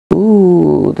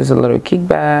Ooh, there's a little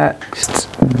kickback.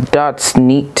 That's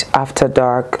neat after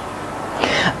dark.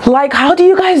 Like, how do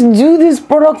you guys do these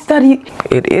products that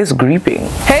it is gripping?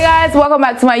 Hey guys, welcome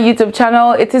back to my YouTube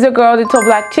channel. It is your girl, the Top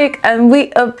Black Chick, and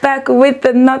we are back with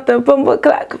another bumper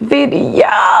clock video.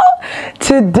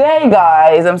 Today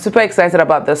guys, I'm super excited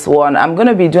about this one. I'm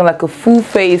gonna be doing like a full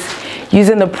face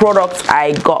using the products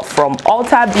I got from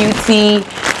Ulta Beauty.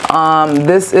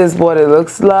 This is what it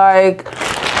looks like.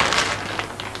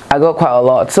 I got quite a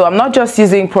lot, so I'm not just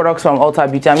using products from Ulta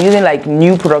Beauty. I'm using like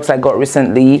new products I got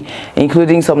recently,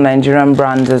 including some Nigerian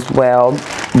brands as well.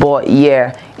 But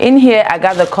yeah, in here I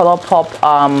got the Colorpop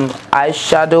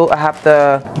eyeshadow. I have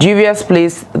the Juvias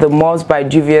Place, the Mauve by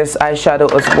Juvias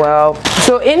eyeshadow as well.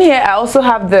 So in here I also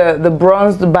have the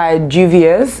bronzed by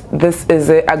Juvias. This is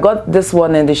it. I got this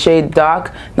one in the shade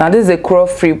dark. Now this is a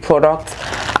curl-free product,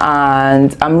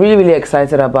 and I'm really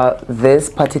excited about this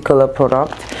particular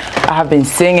product. I have been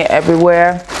seeing it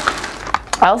everywhere.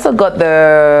 I also got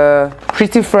the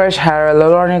Pretty Fresh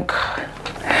hyaluronic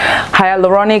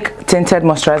tinted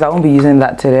moisturizer. I won't be using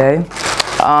that today.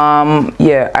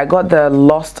 Yeah, I got the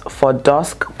Lost for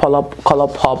Dusk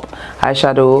Colorpop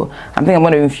eyeshadow. I think I'm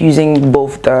going to be infusing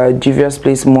both the Juvia's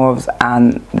Place Mauves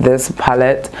and this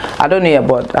palette. I don't know yet,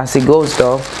 but as it goes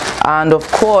though. And of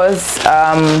course,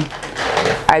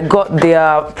 I got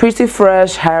their Pretty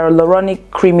Fresh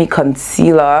hyaluronic creamy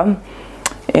concealer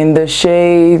in the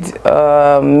shade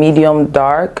medium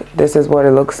dark. This is what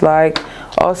it looks like.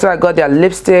 Also I got their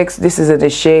lipsticks. This is in the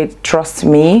shade Trust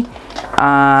Me,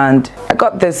 and I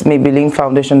got this Maybelline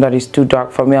foundation that is too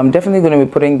dark for me. I'm definitely going to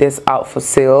be putting this out for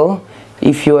sale.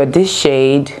 If you are this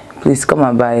shade, please come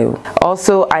and buy it.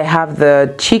 Also I have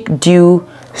the Cheek Dew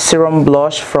serum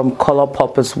blush from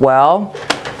Colorpop as well.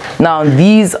 Now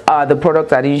these are the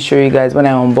products I didn't show you guys when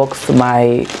I unboxed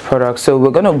my products, so we're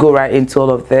gonna go right into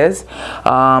all of this,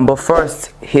 but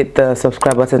first hit the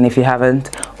subscribe button if you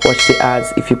haven't. Watch the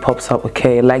ads if it pops up.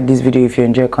 Okay, like this video if you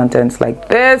enjoy content like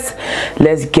this.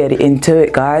 Let's get into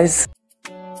it guys.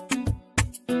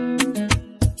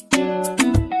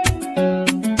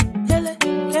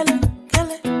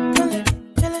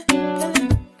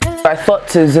 I thought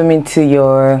to zoom into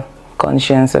your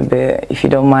conscience a bit, if you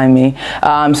don't mind me.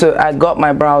 So I got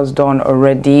my brows done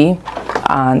already,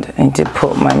 and I need to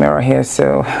put my mirror here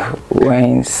so we're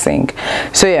in sync.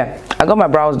 So yeah, I got my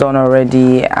brows done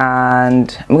already,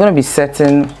 and I'm gonna be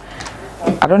setting.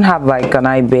 I don't have like an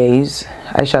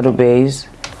eyeshadow base.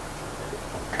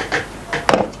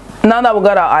 Now that we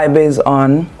got our eye base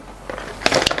on,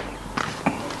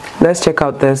 let's check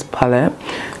out this palette.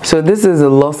 So this is a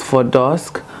Lost for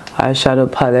Dusk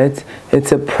eyeshadow palette.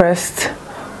 It's a pressed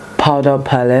powder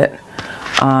palette,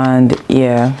 and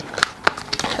yeah,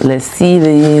 let's see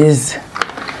these.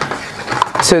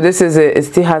 So this is it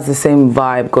still has the same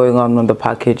vibe going on the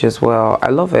package as well. I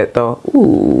love it though.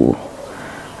 Ooh,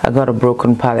 I got a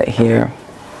broken palette here.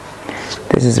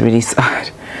 This is really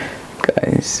sad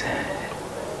guys.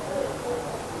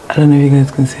 I don't know if you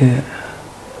guys can see it.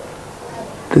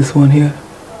 This one here,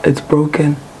 it's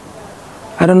broken.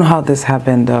 I don't know how this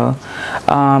happened though.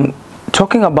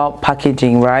 Talking about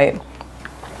packaging, right?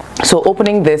 So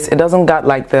opening this, it doesn't got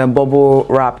like the bubble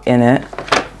wrap in it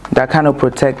that kind of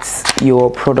protects your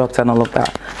product and all of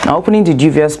that. Now opening the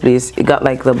Juvia's Place, it got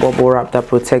like the bubble wrap that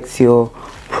protects your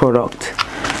product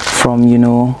from, you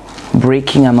know,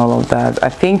 breaking and all of that. I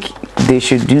think they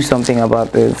should do something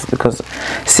about this, because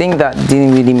seeing that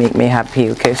didn't really make me happy.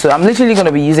 Okay, so I'm literally going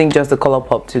to be using just the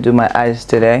Colorpop to do my eyes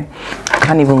today. I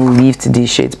can't even lift these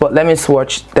shades, but let me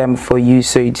swatch them for you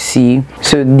so you'd see.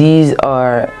 So these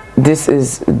are, this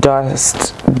is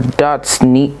That's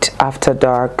Neat After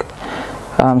Dark,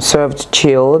 Served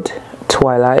Chilled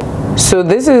Twilight. So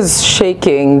this is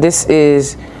Shaking, this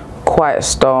is Quiet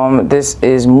Storm, this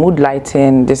is Mood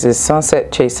Lighting, this is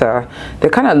Sunset Chaser. They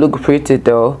kind of look pretty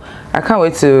though. I can't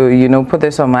wait to, you know, put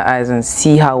this on my eyes and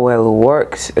see how well it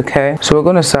works. Okay, so we're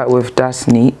gonna start with That's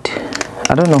Neat.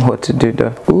 I don't know what to do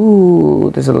though.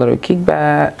 Ooh, there's a little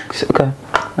kickback. Okay,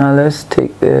 now let's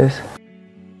take this.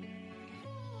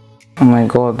 Oh my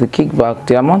god, the kickback,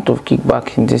 the amount of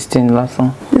kickback in this thing last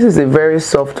one. This is a very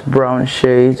soft brown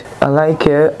shade. I like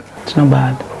it. It's not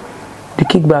bad. The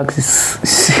kickbacks is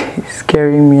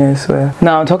scaring me as well.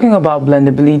 Now talking about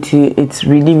blendability, it's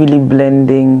really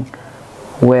blending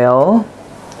well.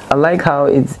 I like how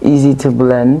it's easy to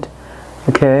blend.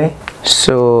 Okay,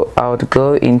 so I would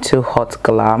go into Hot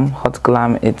Glam. Hot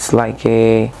Glam, it's like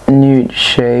a nude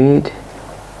shade,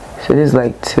 so this is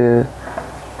like to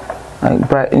like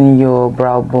brighten your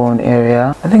brow bone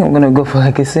area. I think I'm gonna go for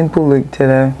like a simple look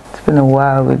today. It's been a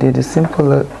while we did a simple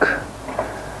look.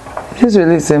 It's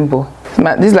really simple.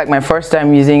 This is like my first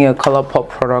time using a Colorpop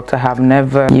product. I have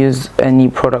never used any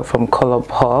product from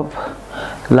Colorpop.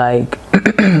 Like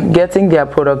getting their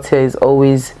product here is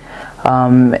always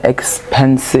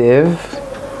expensive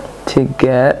to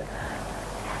get.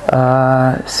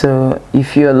 So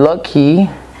if you're lucky,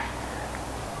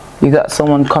 you got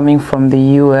someone coming from the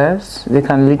US, they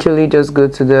can literally just go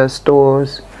to their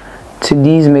stores, to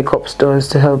these makeup stores,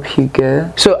 to help you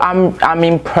get. So I'm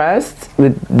impressed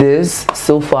with this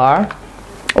so far.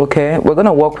 Okay, we're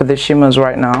gonna work with the shimmers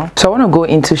right now. So I want to go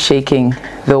into shaking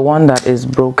the one that is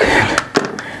broken,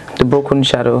 the broken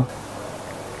shadow.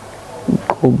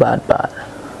 Go bad.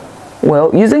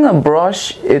 Well, using a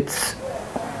brush,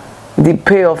 the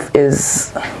payoff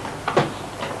is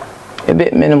a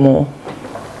bit minimal.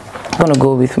 I'm gonna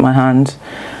go with my hand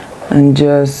and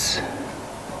just,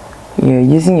 yeah,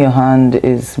 using your hand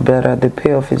is better. The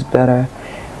payoff is better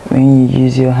when you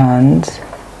use your hands.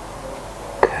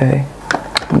 Okay,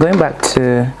 I'm going back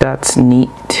to that's neat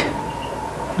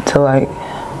to like,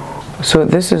 so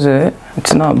this is it.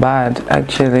 It's not bad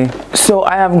actually. So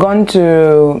I have gone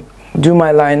to do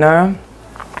my liner,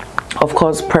 of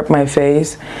course, prep my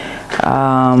face.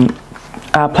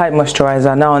 I applied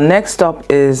moisturizer. Now next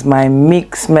up is my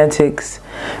Msmetics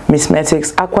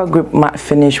Aqua Grip Matte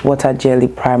Finish Water Jelly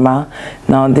Primer.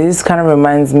 Now this kind of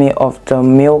reminds me of the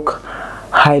Milk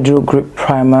Hydro Grip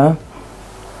Primer.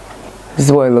 This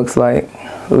is what it looks like,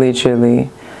 literally.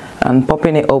 And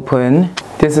popping it open,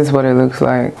 this is what it looks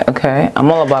like. Okay,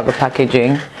 I'm all about the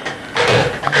packaging.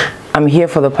 I'm here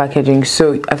for the packaging.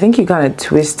 So I think you kind of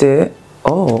twist it.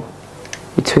 Oh,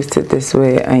 you twist it this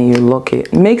way and you lock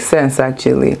it. Makes sense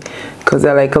actually, because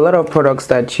there are like a lot of products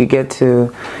that you get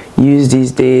to use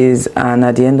these days, and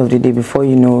at the end of the day, before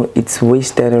you know, it's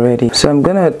wasted already. So I'm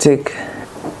gonna take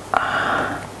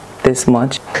this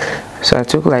much. So I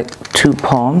took like 2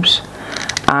 palms,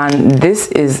 and this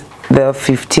is the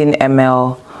 15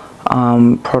 ml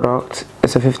product.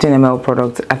 It's a 15 ml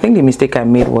product. I think the mistake I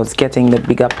made was getting the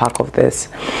bigger pack of this.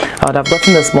 I would have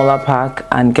gotten the smaller pack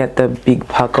and get the big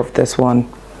pack of this one.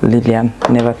 Lillian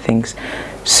never thinks.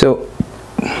 So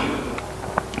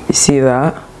you see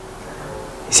that?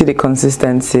 You see the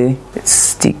consistency? It's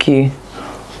sticky.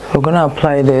 We're gonna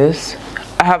apply this.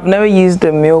 I have never used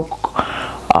the Milk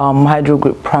Hydro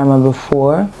Grip Primer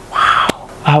before. Wow,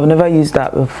 I have never used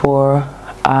that before,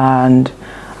 and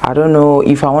I don't know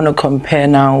if I want to compare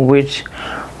now which,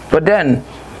 but then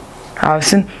I've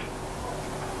seen,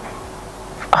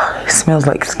 it smells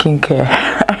like skincare.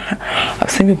 I've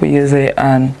seen people use it,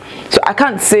 and so I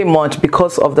can't say much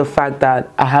because of the fact that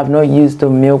I have not used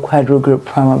the Milk Hydro Grip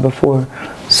Primer before.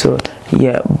 So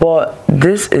yeah, but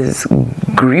this is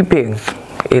gripping.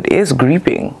 It is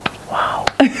gripping. Wow.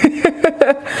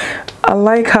 I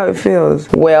like how it feels.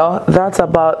 Well, that's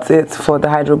about it for the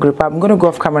Hydro Grip. I'm gonna go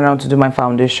off camera now to do my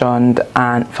foundation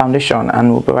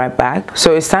and we'll be right back.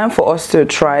 So it's time for us to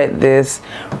try this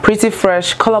Pretty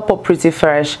Fresh Colorpop Pretty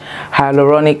Fresh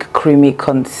Hyaluronic Creamy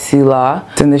Concealer.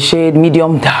 It's in the shade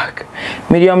medium dark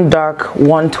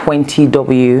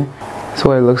 120W. That's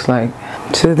what it looks like.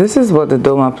 So this is what the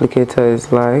dome applicator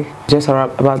is like, just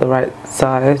about the right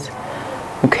size.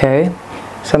 Okay,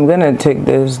 so I'm gonna take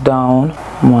this down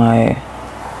my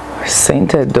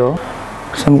scented though,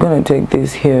 so I'm gonna take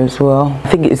this here as well. I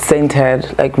think it's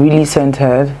scented, like really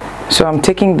scented. So I'm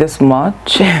taking this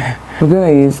much. I'm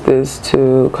gonna use this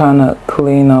to kind of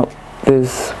clean up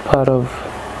this part of,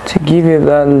 to give you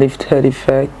that lifted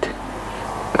effect.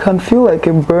 I can feel like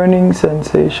a burning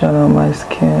sensation on my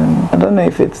skin. I don't know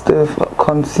if it's the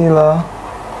concealer.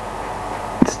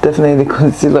 It's definitely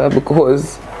concealer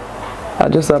because I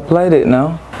just applied it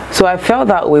now. So I felt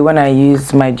that way when I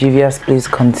used my Juvias Place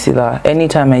concealer.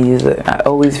 Anytime I use it, I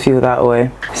always feel that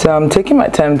way. So I'm taking my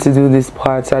time to do this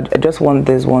part. I just want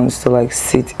these ones to like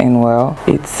sit in well.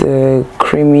 It's a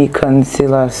creamy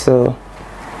concealer, so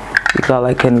you got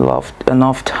like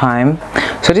enough time.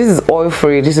 So this is oil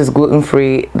free, this is gluten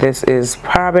free, this is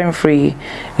paraben free.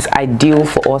 It's ideal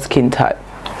for all skin type.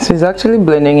 So it's actually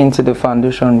blending into the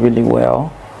foundation really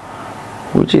well,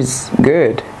 which is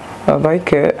good. I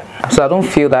like it. So I don't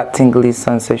feel that tingly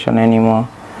sensation anymore.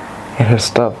 It has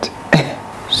stopped.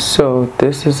 So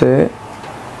this is it.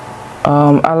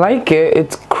 I like it.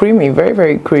 It's creamy,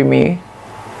 very creamy,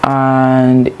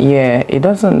 and yeah, it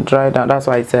doesn't dry down. That's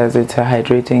why it says it's a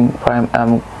hydrating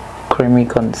creamy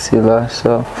concealer.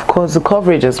 So of course the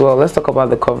coverage as well. Let's talk about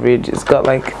the coverage. It's got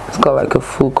like a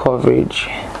full coverage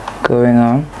going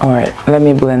on. All right, let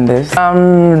me blend this.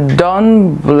 I'm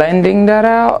done blending that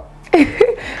out.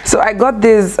 So I got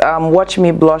this Watch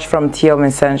Me blush from TM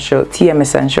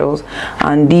Essentials,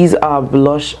 and these are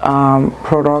blush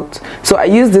products. So I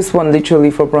use this one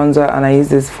literally for bronzer, and I use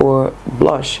this for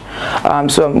blush.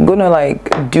 So I'm gonna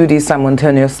like do this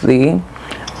simultaneously,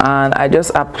 and I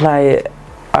just apply it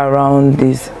around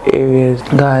these areas.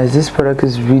 Guys, this product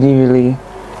is really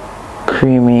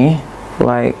creamy,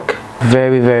 like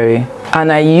very,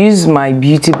 and I use my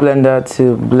beauty blender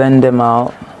to blend them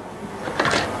out,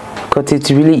 because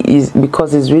it's really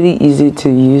easy to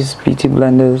use beauty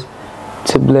blenders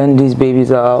to blend these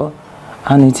babies out,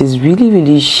 and it is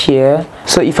really sheer.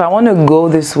 So if I want to go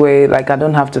this way, like I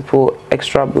don't have to put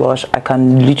extra blush, I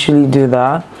can literally do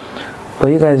that. But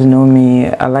you guys know me,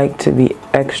 I like to be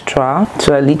extra,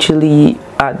 so I literally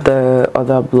add the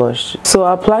other blush. So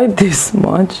I applied this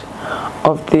much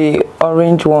of the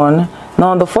orange one.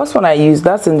 Now the first one I used,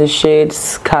 that's in the shade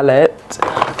Scarlet,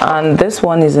 and this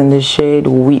one is in the shade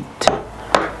Whipped.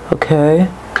 Okay,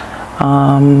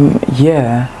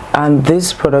 yeah, and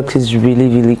this product is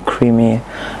really creamy,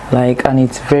 like, and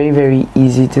it's very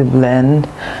easy to blend.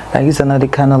 Like, it's another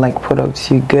kind of like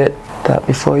products you get that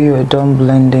before you are done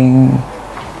blending,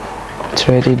 it's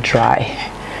already dry.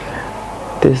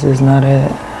 This is not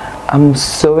it. I'm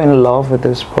so in love with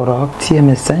this product. TM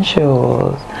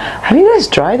Essentials. Have you guys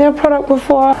tried their product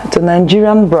before? It's a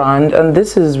Nigerian brand, and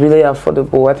this is really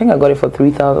affordable. I think I got it for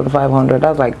 3,500.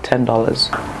 That's like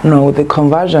 $10. No, with the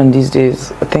conversion these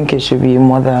days, I think it should be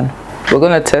more than. We're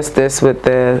gonna test this with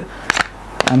the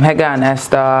Hega and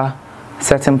Esther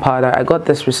setting powder. I got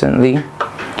this recently,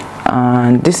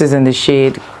 and this is in the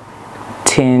shade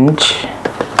Tinge.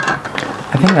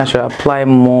 I think I should apply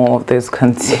more of this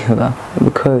concealer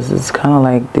because it's kind of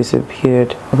like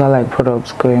disappeared. I got like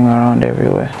products going around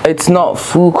everywhere. It's not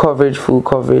full coverage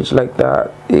like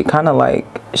that. It kind of like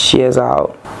shears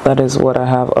out. That is what I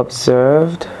have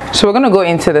observed. So we're gonna go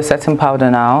into the setting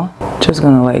powder now. Just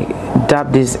gonna like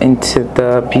dab this into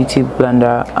the beauty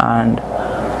blender and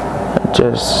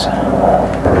just.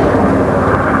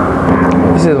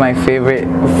 This is my favorite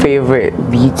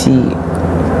beauty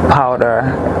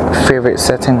powder, favorite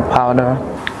setting powder.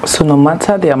 So no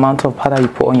matter the amount of powder you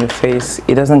put on your face,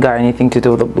 it doesn't got anything to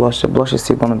do with the blush. The blush is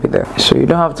still gonna be there, so you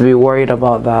don't have to be worried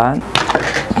about that.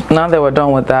 Now that we're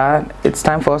done with that, it's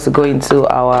time for us to go into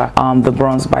our the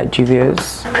bronze by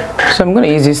Juvias. So I'm gonna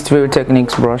use this Thrill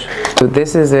Techniques brush. So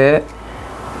this is it.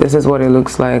 This is what it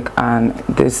looks like, and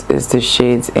this is the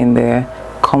shades in there.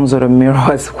 Comes with a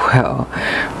mirror as well.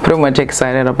 Pretty much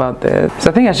excited about this.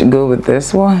 So I think I should go with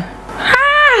this one.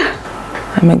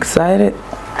 I'm excited.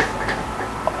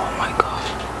 Oh my god.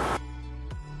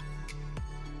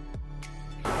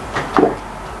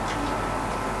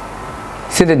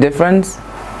 See the difference?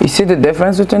 You see the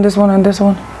difference between this one and this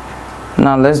one?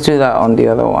 Now let's do that on the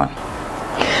other one.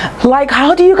 Like,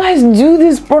 how do you guys do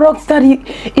these products that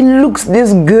it looks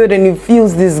this good and it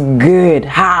feels this good?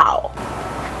 How?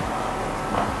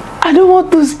 I don't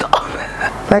want to stop.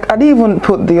 Like, I didn't even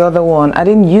put the other one. I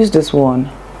didn't use this one.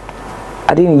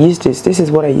 I didn't use this. This is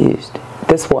what I used.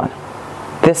 This one.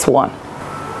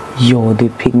 Yo, the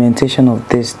pigmentation of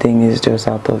this thing is just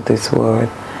out of this world.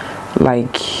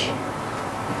 Like,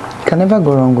 you can never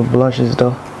go wrong with blushes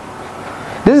though.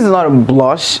 This is not a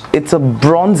blush, it's a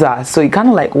bronzer, so it kind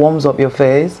of like warms up your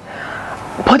face,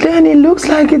 but then it looks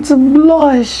like it's a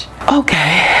blush.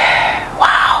 Okay.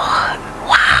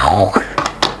 Wow.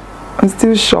 I'm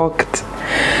still shocked.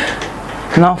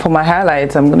 Now for my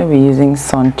highlights, I'm gonna be using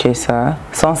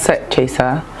Sunset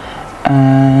Chaser,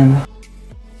 and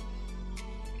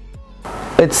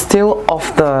it's still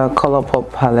off the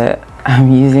Colorpop palette.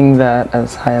 I'm using that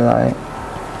as highlight.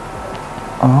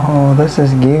 Oh, this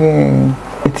is giving.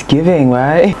 It's giving,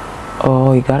 right?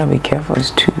 Oh, you gotta be careful. It's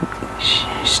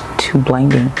too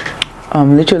blinding.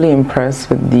 I'm literally impressed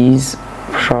with these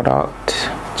products.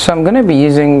 So I'm gonna be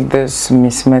using this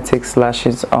Msmetics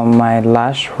lashes on my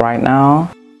lash right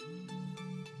now.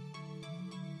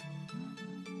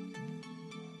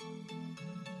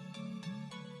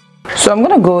 So I'm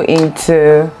gonna go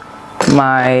into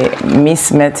my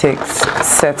Msmetics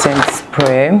setting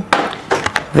spray.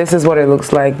 This is what it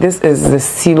looks like. This is the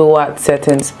Silhouette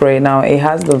setting spray. Now it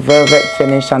has the velvet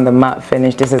finish and the matte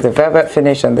finish. This is the velvet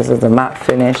finish and this is the matte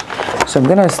finish. So I'm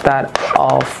gonna start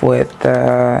off with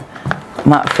the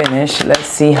matte finish. Let's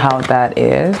see how that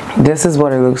is. This is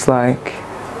what it looks like.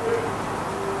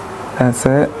 That's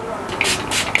it.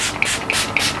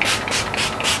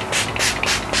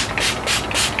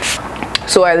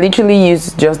 So I literally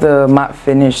used just the matte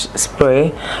finish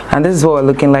spray, and this is what we're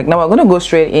looking like. Now we're gonna go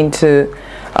straight into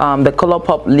the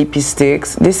Colorpop lippy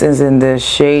sticks. This is in the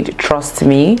shade Trust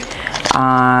Me,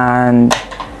 and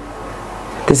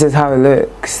this is how it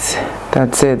looks.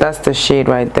 That's it. That's the shade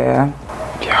right there.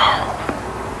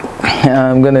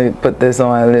 I'm gonna put this on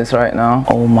my list right now.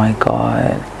 Oh my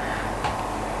god,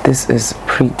 this is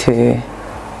pretty,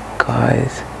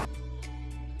 guys.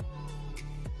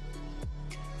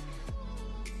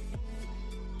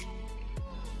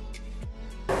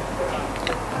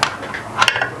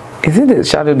 Is it the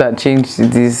shadow that changed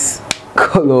this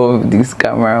color of this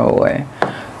camera or what?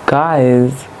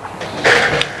 Guys,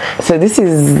 so this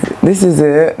is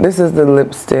it. This is the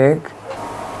lipstick.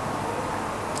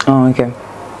 Oh, okay.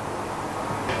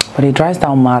 But it dries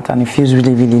down matte and it feels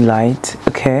really, really light.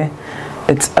 Okay,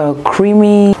 it's a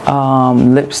creamy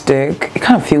lipstick. It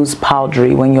kind of feels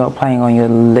powdery when you're applying on your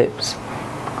lips,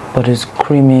 but it's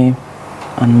creamy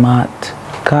and matte.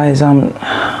 Guys, I'm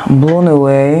blown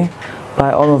away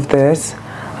by all of this.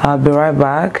 I'll be right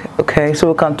back. Okay,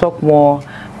 so we can talk more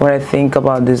what I think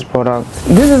about this product.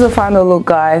 This is the final look,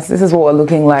 guys. This is what we're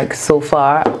looking like so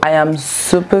far. I am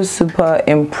super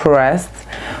impressed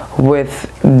with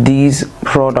these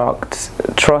products.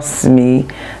 Trust me,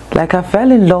 like I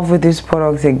fell in love with these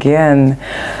products again.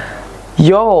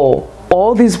 Yo,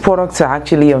 all these products are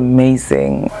actually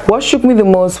amazing. What shook me the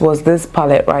most was this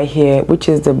palette right here, which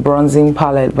is the bronzing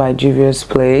palette by Juvias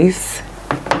Place.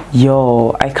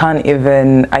 Yo, I cannot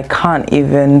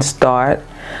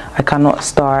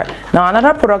start. Now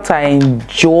another product I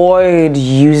enjoyed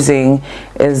using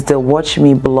is the Watch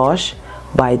Me Blush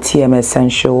by TM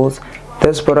Essentials.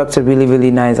 Those products are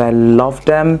really nice. I love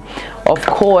them. Of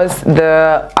course,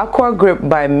 the Aqua Grip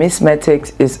by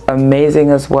Msmetics is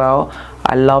amazing as well.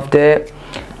 I loved it.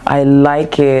 I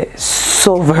like it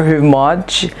so very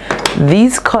much.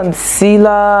 This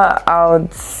concealer, I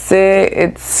would say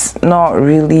it's not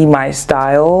really my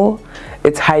style.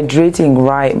 It's hydrating,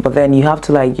 right, but then you have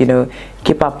to, like, you know,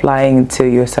 keep applying until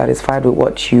you're satisfied with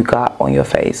what you got on your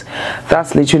face.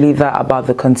 That's literally that about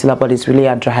the concealer, but it's really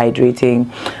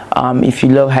hydrating. If you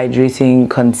love hydrating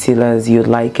concealers, you'd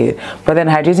like it. But then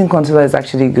hydrating concealer is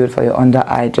actually good for your under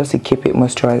eye, just to keep it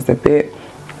moisturized a bit.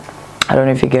 I don't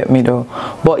know if you get me though.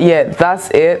 But yeah,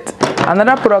 that's it.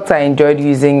 Another product I enjoyed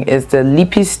using is the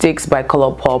Lippy Sticks by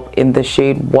Colorpop in the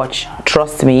shade Watch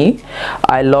Trust Me.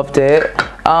 I loved it.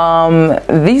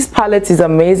 This palette is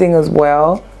amazing as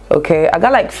well. Okay, I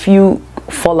got like few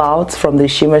fallouts from the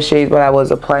shimmer shade when I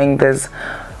was applying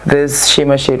this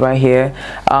shimmer shade right here.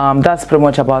 That's pretty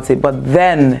much about it. But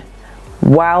then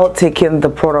while taking the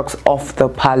products off the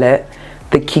palette,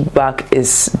 the kickback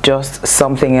is just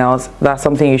something else. That's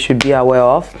something you should be aware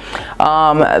of.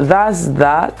 That's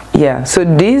that. Yeah, so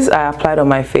these I applied on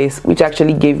my face, which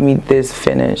actually gave me this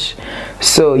finish.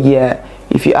 So yeah,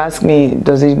 if you ask me,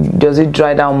 does it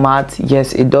dry down matte?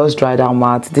 Yes, it does dry down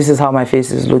matte. This is how my face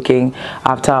is looking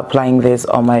after applying this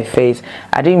on my face.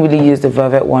 I didn't really use the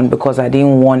velvet one because I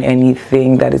didn't want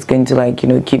anything that is going to, like, you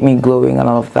know, keep me glowing and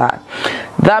all of that.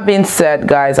 That being said,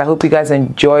 guys, I hope you guys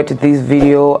enjoyed this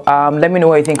video. Let me know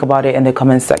what you think about it in the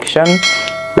comment section.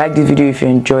 Like this video if you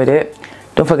enjoyed it.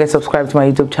 Don't forget to subscribe to my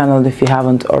YouTube channel if you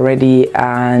haven't already.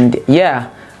 And yeah,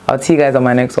 I'll see you guys on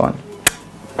my next one.